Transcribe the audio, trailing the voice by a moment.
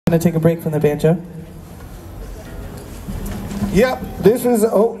Gonna take a break from the banjo. Yep, this was,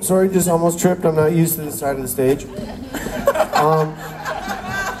 oh, sorry, just almost tripped. I'm not used to this side of the stage.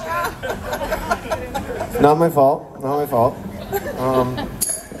 Not my fault, not my fault.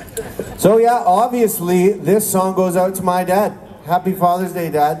 So yeah, obviously, this song goes out to my dad. Happy Father's Day,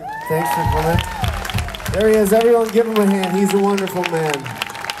 Dad. Thanks for coming. There he is, everyone give him a hand. He's a wonderful man.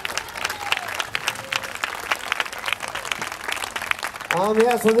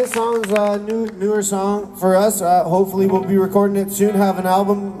 Yeah, so this song's a newer song for us. Hopefully we'll be recording it soon, have an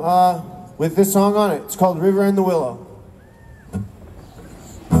album with this song on it. It's called River and the Willow.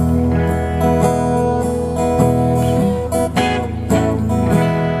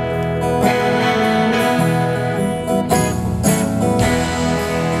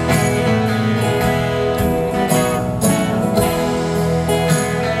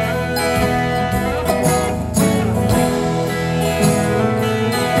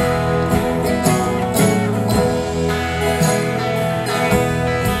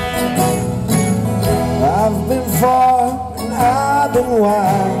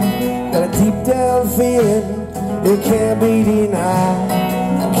 Got a deep down feeling it can't be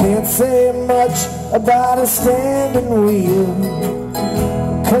denied. Can't say much about a standing wheel,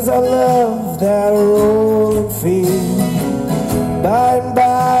 'cause I love that rolling feel. By and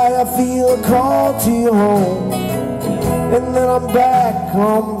by I feel a call to your home, and then I'm back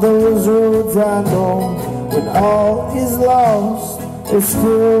on those roads I know. When all is lost, there's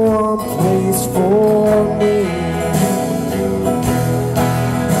still one place for me.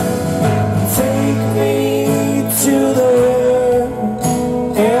 To the river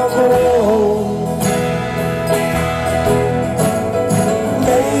and the willow,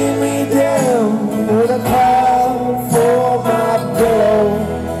 lay me down with a cloud for my pillow.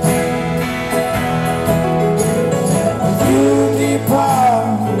 You depart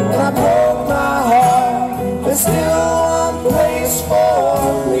and I broke my heart, there's still one place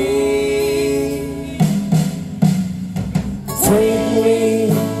for me. Take me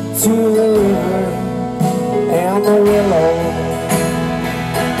to the river and the willow.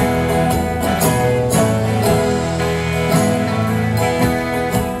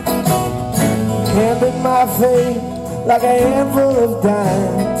 Handed my fate like a handful of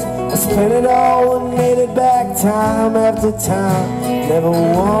dimes. I spent it all and made it back time after time. Never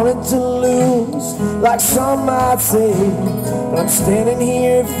wanted to lose, like some might say. But I'm standing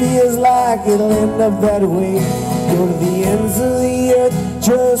here, it feels like it'll end up that way. Go to the ends of the earth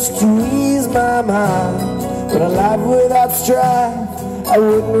just to ease my mind. But a life without strife I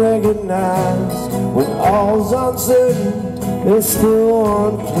wouldn't recognize. When all's uncertain, there's still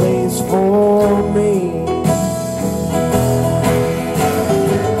one place for me.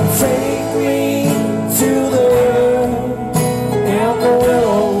 Take me to the river and the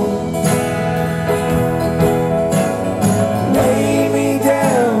willow, lay me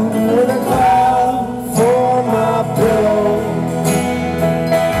down with a cloud for my pillow.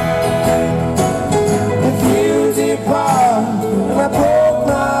 And I broke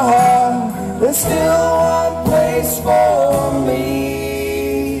my heart, there's still one place for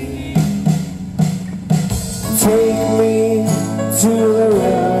me. Take me to the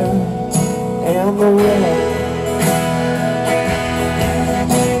river and the willow.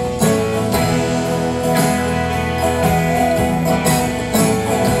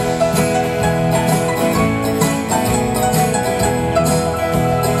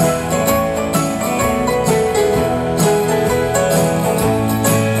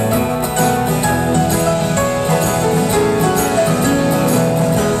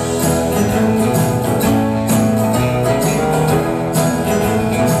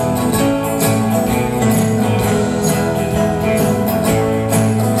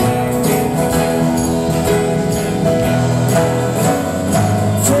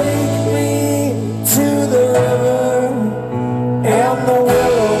 Take me to the river and the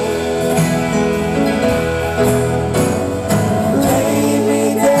willow.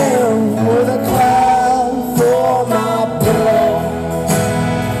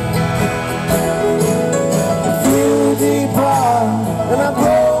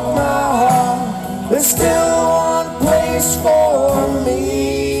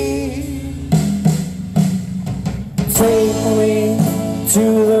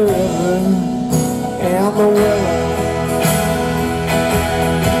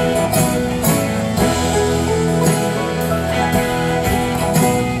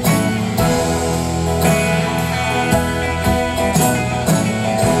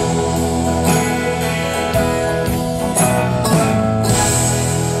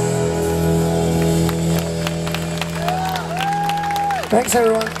 Thanks,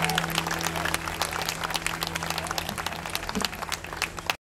 everyone.